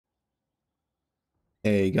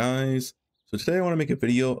Hey guys, so today I want to make a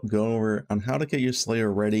video going over on how to get your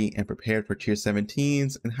Slayer ready and prepared for tier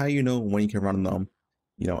 17s and how you know when you can run them.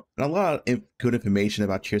 And a lot of good information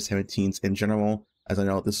about tier 17s in general, as I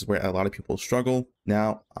know this is where a lot of people struggle.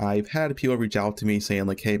 Now, I've had people reach out to me saying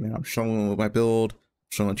like, hey man, I'm struggling with my build, I'm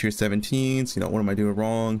struggling with tier 17s, what am I doing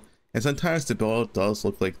wrong? And sometimes the build does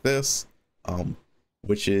look like this,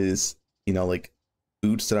 which is, like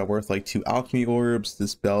boots that are worth like 2 alchemy orbs,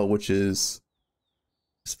 this belt which is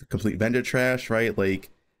complete vendor trash, right?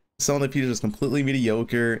 Like some of the features is completely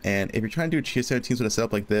mediocre, and if you're trying to do tier 17s with a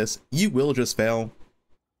setup like this, you will just fail.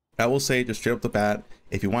 I will say just straight up the bat,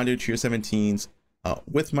 if you want to do tier 17s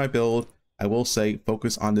with my build, I will say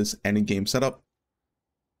focus on this ending game setup.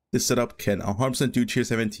 This setup can 100% do tier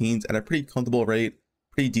 17s at a pretty comfortable rate,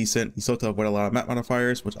 pretty decent. You still have to avoid a lot of map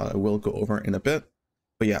modifiers, which I will go over in a bit.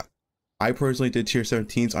 But yeah, I personally did tier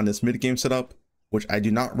 17s on this mid game setup, which I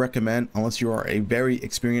do not recommend unless you are a very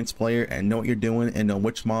experienced player and know what you're doing and know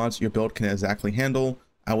which mods your build can exactly handle.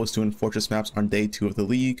 I was doing fortress maps on day 2 of the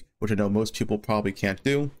league, which I know most people probably can't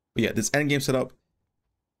do. But yeah, this endgame setup,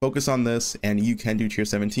 focus on this and you can do tier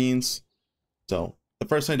 17s. So the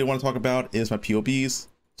first thing I do want to talk about is my POBs.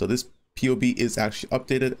 So this POB is actually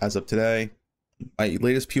updated as of today. My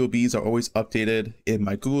latest POBs are always updated in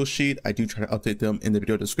my Google Sheet. I do try to update them in the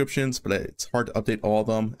video descriptions, but it's hard to update all of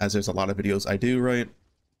them as there's a lot of videos I do, right?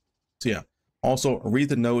 So yeah, also read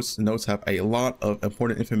the notes. The notes have a lot of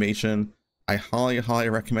important information. I highly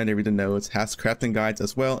recommend you read the notes. Has crafting guides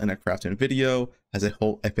as well and a crafting video. Has a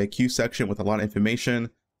whole FAQ section with a lot of information.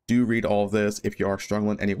 Do read all of this if you are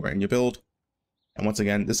struggling anywhere in your build. And once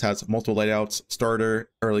again, this has multiple layouts: starter,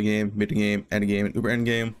 early game, mid game, end game, and uber end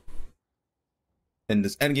game. And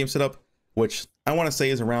this end game setup, which I want to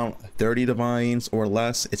say is around 30 divines or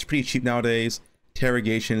less. It's pretty cheap nowadays.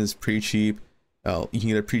 Terrogation is pretty cheap. You can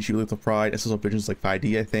get a pretty cheap Lethal Pride. SSL Visions like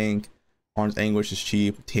 5D, I think. Arms Anguish is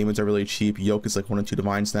cheap. Tamens are really cheap. Yoke is like 1 and 2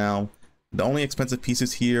 divines now. The only expensive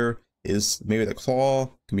pieces here is maybe the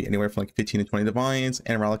Claw, can be anywhere from like 15 to 20 divines,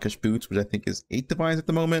 and Ralakesh Boots, which I think is 8 divines at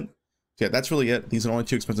the moment. So yeah, that's really it. These are the only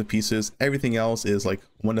 2 expensive pieces. Everything else is like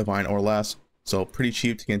 1 divine or less. So pretty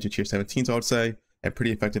cheap to get into tier 17s, I would say, and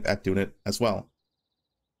pretty effective at doing it as well.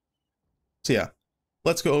 So yeah,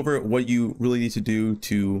 let's go over what you really need to do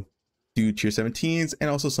tier 17s and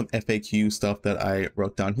also some FAQ stuff that I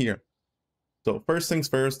wrote down here. So first things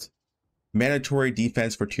first, mandatory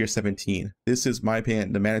defense for tier 17. This is my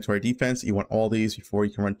opinion, the mandatory defense. You want all these before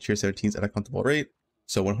you can run tier 17s at a comfortable rate.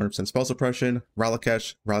 So 100% spell suppression,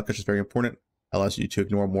 Ralakesh. Ralakesh is very important. Allows you to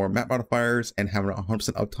ignore more map modifiers, and having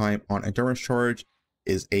 100% uptime on endurance charge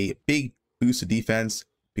is a big boost to defense,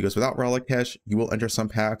 because without Ralakesh, you will enter some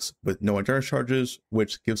packs with no endurance charges,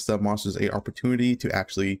 which gives the monsters a opportunity to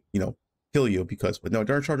actually, kill you, because with no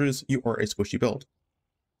endurance charges, you are a squishy build.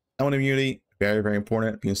 Element immunity, very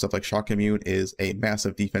important, because stuff like shock immune is a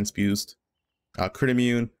massive defense boost. Crit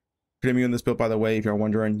immune in this build, by the way, if you're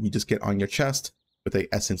wondering, you just get on your chest with a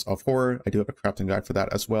Essence of Horror. I do have a crafting guide for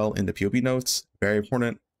that as well in the POB notes. Very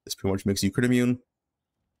important. This pretty much makes you crit immune.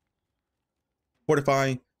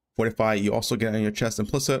 Fortify, you also get on your chest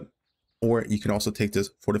implicit, or you can also take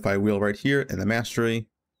this Fortify wheel right here in the mastery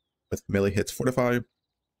with melee hits Fortify.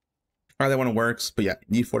 That one works, but yeah,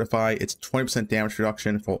 you need Fortify. It's 20% damage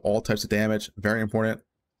reduction for all types of damage, very important,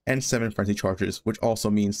 and 7 frenzy charges, which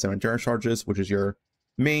also means 7 endurance charges, which is your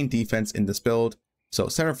main defense in this build. So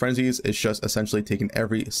 7 frenzies is just essentially taking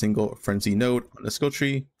every single frenzy node on the skill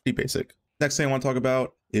tree. Pretty basic. Next thing I want to talk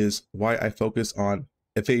about is why I focus on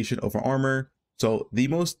evasion over armor. So the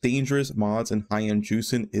most dangerous mods in high-end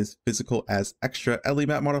juicing is physical as extra LE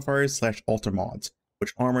map modifiers / alter mods,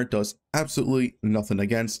 which armor does absolutely nothing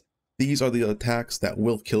against. These are the attacks that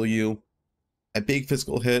will kill you. A big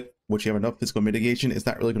physical hit, which you have enough physical mitigation, is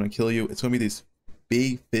not really going to kill you. It's going to be these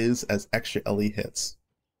big fizz as extra LE hits,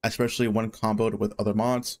 especially when comboed with other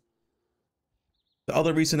mods. The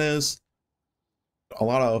other reason is a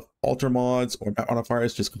lot of alter mods or map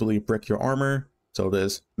modifiers just completely brick your armor. So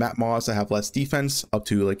there's map mods that have less defense, up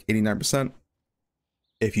to like 89%.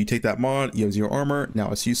 If you take that mod, you have 0 armor,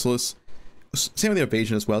 now it's useless. Same with the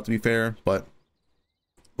evasion as well, to be fair, but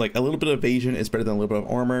like a little bit of evasion is better than a little bit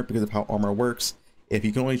of armor because of how armor works. If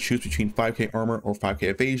you can only choose between 5k armor or 5k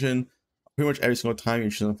evasion, pretty much every single time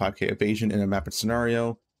you're choosing 5k evasion in a mapped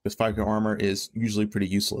scenario, because 5k armor is usually pretty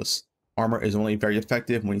useless. Armor is only very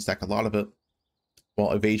effective when you stack a lot of it,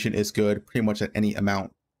 while evasion is good pretty much at any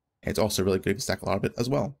amount. And it's also really good if you stack a lot of it as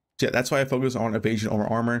well. So yeah, that's why I focus on evasion over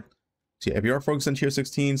armor. So yeah, if you are focused on tier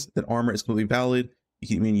 16s, then armor is completely valid. You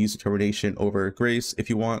can even use determination over grace if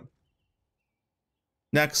you want.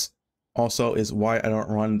 Next, Also is why I don't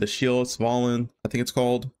run the shield, Svalin, I think it's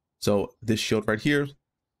called. So this shield right here,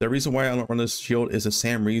 the reason why I don't run this shield is the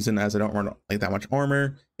same reason as I don't run like that much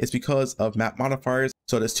armor. It's because of map modifiers.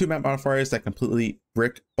 So there's two map modifiers that completely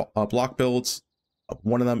brick block builds.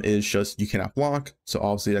 One of them is just you cannot block. So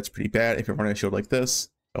obviously that's pretty bad if you're running a shield like this,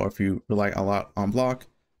 or if you rely a lot on block.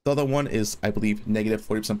 The other one is, I believe, negative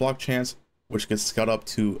 40% block chance, which gets scaled up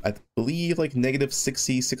to, I believe, like negative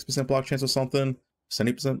 66% block chance or something,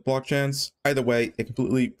 70% block chance. Either way, it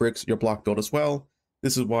completely bricks your block build as well.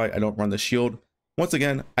 This is why I don't run the shield. Once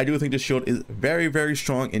again, I do think the shield is very, very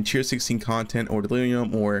strong in tier 16 content or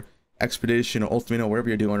Delirium or Expedition or Ultimate or whatever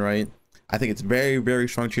you're doing, right? I think it's very, very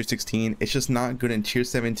strong tier 16. It's just not good in tier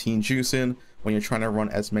 17 juicing when you're trying to run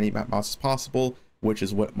as many map mods as possible, which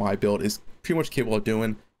is what my build is pretty much capable of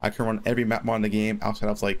doing. I can run every map mod in the game outside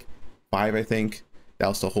of like 5, I think. That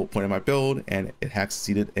was the whole point of my build, and it has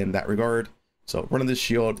succeeded in that regard. So running this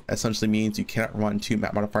shield essentially means you cannot run 2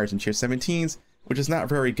 map modifiers in tier 17s, which is not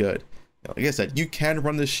very good. Like I said, you can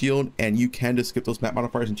run this shield and you can just skip those map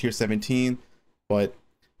modifiers in tier 17, but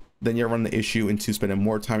then you're running the issue into spending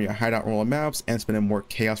more time in your hideout roll maps and spending more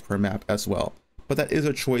chaos per map as well. But that is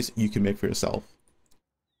a choice you can make for yourself.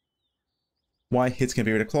 Why hits can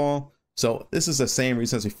vary to claw? So this is the same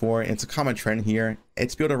reason as before, and it's a common trend here.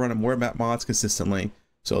 It's be able to run more map mods consistently.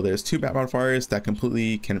 So there's 2 map modifiers that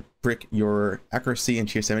completely can brick your accuracy in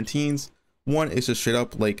tier 17s. One is just straight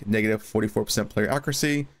up like negative 44% player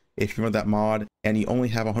accuracy. If you run that mod and you only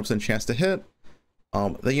have a 100% chance to hit,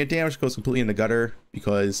 then your damage goes completely in the gutter,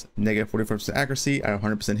 because negative 44% accuracy at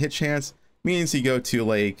 100% hit chance means you go to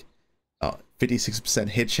like 56%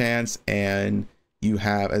 hit chance, and you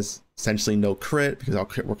have essentially no crit, because how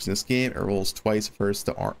crit works in this game, it rolls twice versus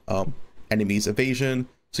the enemy's evasion.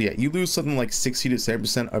 So yeah, you lose something like 60 to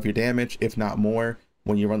 70% of your damage, if not more,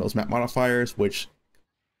 when you run those map modifiers, which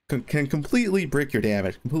can completely break your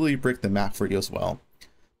damage, completely break the map for you as well.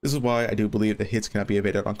 This is why I do believe the hits cannot be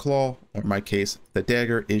evaded on claw, or in my case, the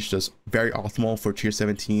dagger is just very optimal for tier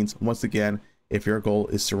 17s. Once again, if your goal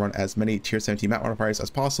is to run as many tier 17 map modifiers as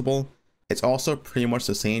possible. It's also pretty much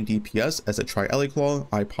the same DPS as a Tri-Ellie claw.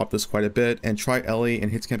 I pop this quite a bit, and Tri-Ellie and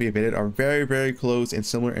hits can be evaded are very, very close and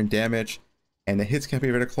similar in damage. And the hits can be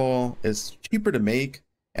evaded claw is cheaper to make,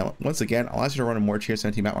 and once again allows you to run a more tier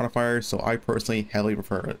 17 map modifier, so I personally heavily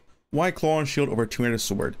prefer it. Why claw and shield over two-handed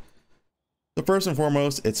sword? So first and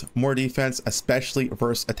foremost, it's more defense, especially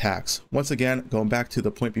versus attacks. Once again, going back to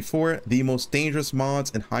the point before, the most dangerous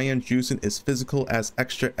mods in high-end juicing is physical as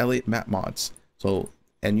extra elite map mods.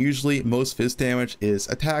 And usually most fizz damage is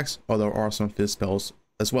attacks, although there are some fizz spells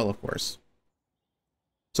as well, of course.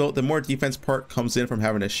 So the more defense part comes in from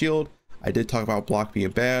having a shield. I did talk about block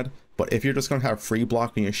being bad, but if you're just going to have free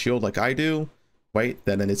block in your shield like I do, right,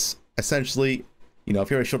 then it's essentially, you know,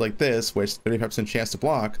 if you have a shield like this, where it's 35% chance to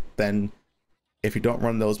block, then if you don't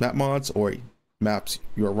run those map mods, or maps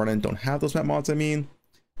you're running don't have those map mods, I mean,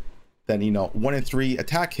 then, you know, 1 in 3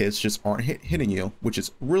 attack hits just aren't hitting you, which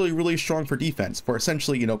is really, really strong for defense, for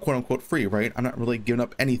essentially, you know, quote unquote free, right? I'm not really giving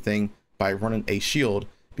up anything by running a shield,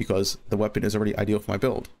 because the weapon is already ideal for my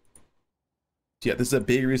build. So yeah, this is a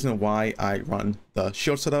big reason why I run the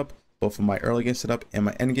shield setup, both for my early game setup and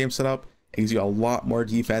my end game setup. It gives you a lot more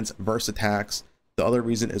defense versus attacks. The other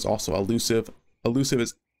reason is also elusive. Elusive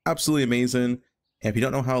is absolutely amazing. And if you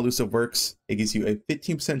don't know how elusive works, it gives you a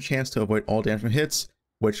 15% chance to avoid all damage from hits,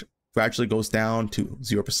 which gradually goes down to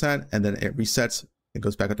 0%, and then it resets. It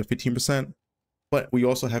goes back up to 15%. But we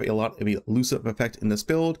also have a lot of elusive effect in this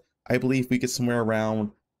build. I believe we get somewhere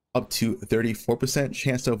around up to 34%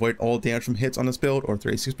 chance to avoid all damage from hits on this build, or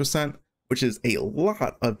 36%, which is a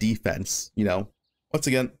lot of defense. You know, once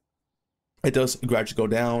again, it does gradually go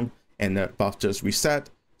down, and the buff just reset.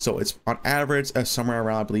 So it's on average somewhere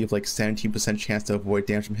around, I believe, like 17% chance to avoid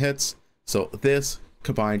damage from hits. So this,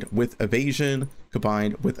 combined with evasion,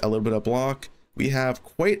 combined with a little bit of block, we have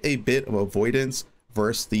quite a bit of avoidance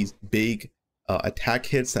versus these big attack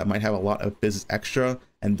hits that might have a lot of business extra,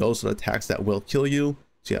 and those are the attacks that will kill you.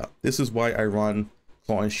 So yeah, this is why I run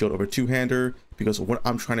claw and shield over two-hander, because what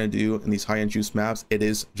I'm trying to do in these high-end juice maps, it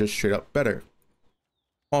is just straight up better.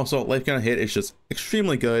 Also, life gain on hit is just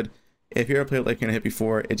extremely good. If you ever played life gain on hit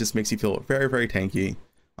before, it just makes you feel very, very tanky.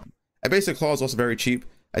 A basic claw is also very cheap.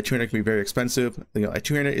 A two-hander can be very expensive. You know, a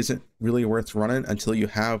two-hander isn't really worth running until you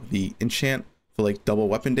have the enchant for like double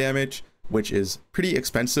weapon damage, which is pretty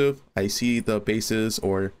expensive. I see the bases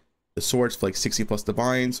or the swords for like 60 plus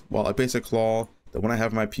divines, while a basic claw, the one I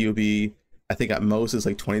have in my PoE, I think at most is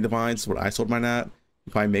like 20 divines, what I sold mine at.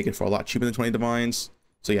 You probably make it for a lot cheaper than 20 divines.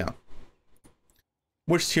 So yeah.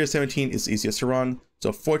 Which tier 17 is easiest to run?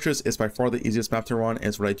 So Fortress is by far the easiest map to run, and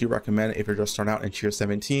it's what I do recommend if you're just starting out in tier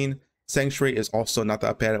 17. Sanctuary is also not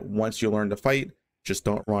that bad once you learn to fight. Just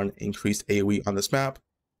don't run increased AoE on this map.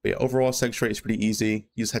 But yeah, overall, Sanctuary is pretty easy.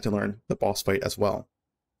 You just have to learn the boss fight as well.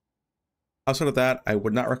 Outside of that, I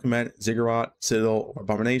would not recommend Ziggurat, Citadel, or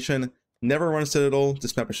Abomination. Never run Citadel.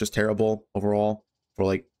 This map is just terrible overall for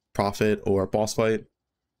like profit or boss fight.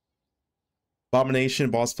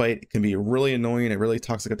 Abomination boss fight can be really annoying and really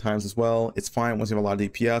toxic at times as well. It's fine once you have a lot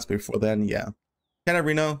of DPS, but before then, yeah. Cat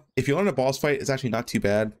Arena, if you learn a boss fight, it's actually not too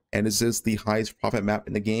bad, and this is the highest profit map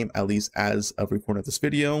in the game, at least as of recording of this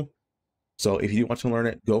video. So if you do want to learn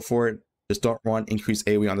it, go for it. Just don't run increased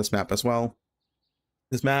AoE on this map as well.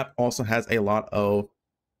 This map also has a lot of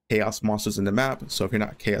chaos monsters in the map, so if you're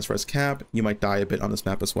not chaos res cap, you might die a bit on this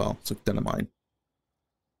map as well, so keep that in mind.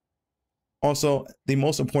 Also, the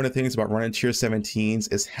most important things about running tier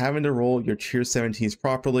 17s is having to roll your tier 17s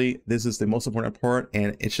properly. This is the most important part,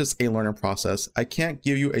 and it's just a learning process. I can't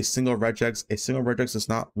give you a single regex. A single regex does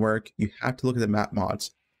not work. You have to look at the map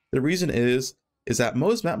mods. The reason is that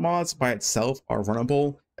most map mods by itself are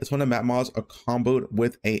runnable. It's when the map mods are comboed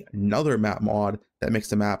with another map mod that makes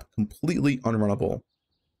the map completely unrunnable.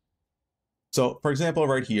 So, for example,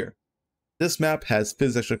 right here, this map has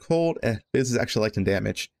Fizz extra cold and Fizz is extra light and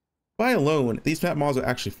damage. By alone, these map mods are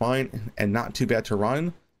actually fine and not too bad to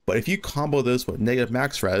run, but if you combo this with negative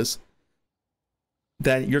max res,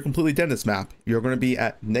 then you're completely dead in this map. You're going to be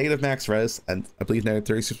at negative max res, and I believe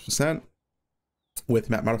negative 36% with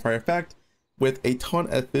map modifier effect, with a ton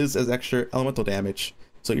of Fizz as extra elemental damage.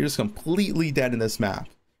 So you're just completely dead in this map,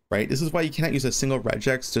 right? This is why you cannot use a single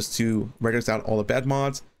regex just to regex out all the bad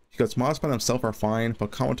mods, because mods by themselves are fine, but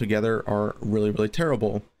combo together are really, really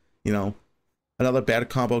terrible, you know? Another bad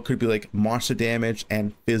combo could be like monster damage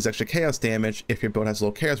and Fizz extra chaos damage if your build has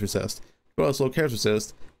low chaos resist. If your build has low chaos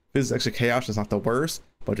resist, Fizz extra chaos is not the worst,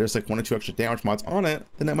 but there's like 1 or 2 extra damage mods on it,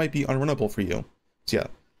 then that might be unrunnable for you. So yeah,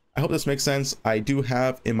 I hope this makes sense. I do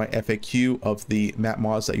have in my FAQ of the map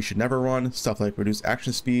mods that you should never run, stuff like reduced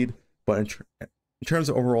action speed, but in terms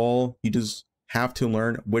of overall, you just have to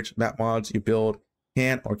learn which map mods you build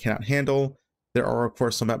can or cannot handle. There are of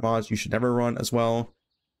course some map mods you should never run as well,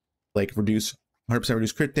 like 100%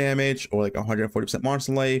 reduced crit damage or like 140%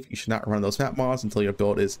 monster life. You should not run those map mods until your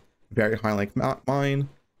build is very high like mine.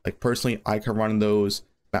 Like personally, I can run those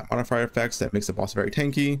map modifier effects that makes the boss very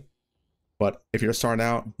tanky, but if you're just starting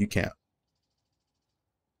out, you can't.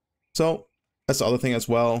 So that's the other thing as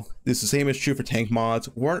well. This is the same is true for tank mods.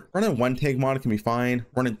 Running 1 tank mod can be fine.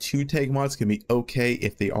 Running 2 tank mods can be okay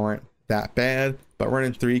if they aren't that bad, but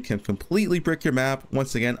running 3 can completely brick your map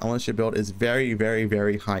once again, unless your build is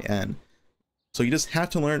very high end. So you just have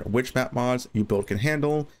to learn which map mods your build can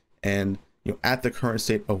handle, and at the current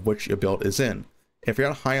state of which your build is in. If you're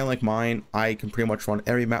at high end like mine, I can pretty much run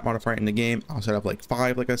every map modifier in the game outside of like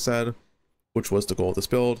 5, like I said, which was the goal of this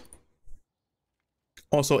build.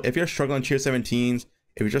 Also, if you're struggling tier 17s,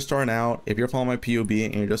 if you're just starting out, if you're following my PoE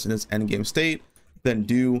and you're just in this end game state, then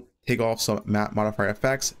do take off some map modifier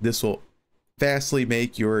effects. This will vastly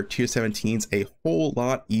make your tier 17s a whole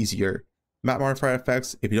lot easier. Map modifier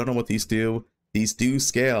effects, if you don't know what these do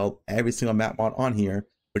scale every single map mod on here,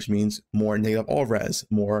 which means more negative all res,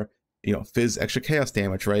 more Fizz extra chaos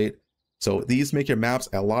damage, right? So these make your maps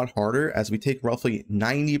a lot harder, as we take roughly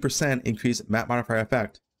 90% increased map modifier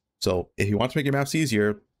effect. So if you want to make your maps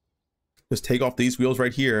easier, just take off these wheels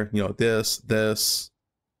right here, this,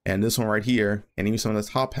 and this one right here, and use some of this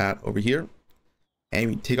top hat over here. And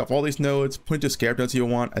you take off all these nodes, put into scarab nodes you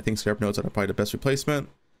want. I think scarab nodes are probably the best replacement.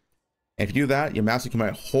 And if you do that, your maps become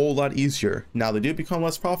a whole lot easier. Now they do become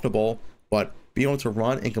less profitable, but being able to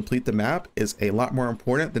run and complete the map is a lot more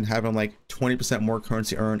important than having like 20% more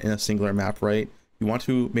currency earned in a singular map, right? You want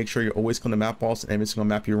to make sure you're always going to map boss in every single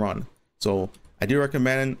map you run. So I do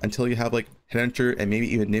recommend, until you have like Headhunter and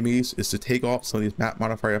maybe even Nimmies, is to take off some of these map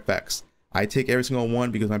modifier effects. I take every single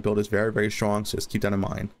one because my build is very strong, so just keep that in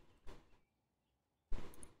mind.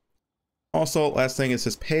 Also, last thing is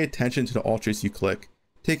just pay attention to the altars you click.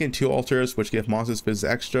 Taking 2 altars, which give monsters Fizz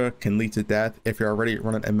extra, can lead to death if you're already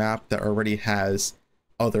running a map that already has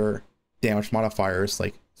other damage modifiers,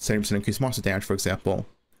 like 70% increased monster damage, for example.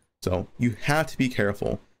 So you have to be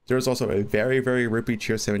careful. There's also a very rippy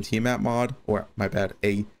tier 17 map mod, or my bad,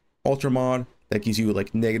 a altar mod that gives you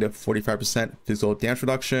like negative 45% physical damage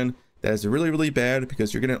reduction. That is really bad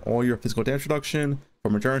because you're getting all your physical damage reduction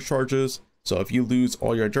from endurance charges. So if you lose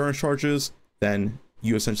all your endurance charges, then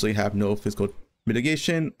you essentially have no physical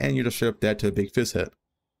mitigation and you're just straight up dead to a big Fizz hit.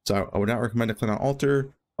 So I would not recommend a clean out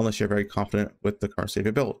altar unless you're very confident with the current state of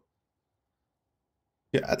your build.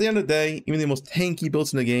 Yeah, at the end of the day, even the most tanky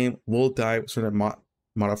builds in the game will die with certain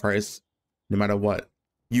modifiers no matter what.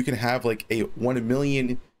 You can have like a 1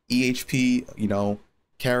 million EHP, you know,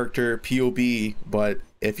 character POB, but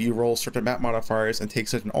if you roll certain map modifiers and take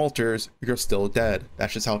certain alters, you're still dead.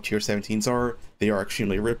 That's just how tier 17s are. They are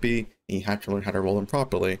extremely rippy, and you have to learn how to roll them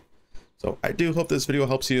properly. So I do hope this video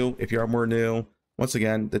helps you if you are more new. Once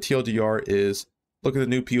again, the TLDR is, look at the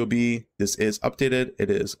new POB. This is updated.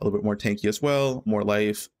 It is a little bit more tanky as well, more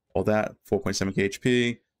life, all that, 4.7k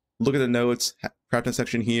HP. Look at the notes, crafting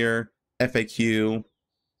section here, FAQ,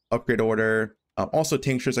 upgrade order, also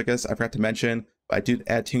tinctures, I guess I forgot to mention, but I did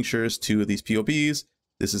add tinctures to these POBs.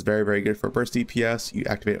 This is very, very good for burst DPS. You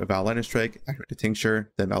activate with Val Lightning Strike, activate the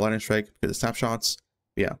tincture, then Val Lightning Strike for the snapshots.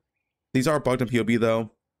 But yeah, these are bugged in POB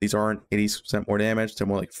though. These aren't 80% more damage, they're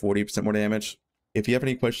more like 40% more damage. If you have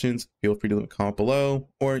any questions, feel free to leave a comment below,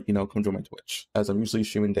 or, you know, come join my Twitch, as I'm usually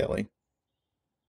streaming daily.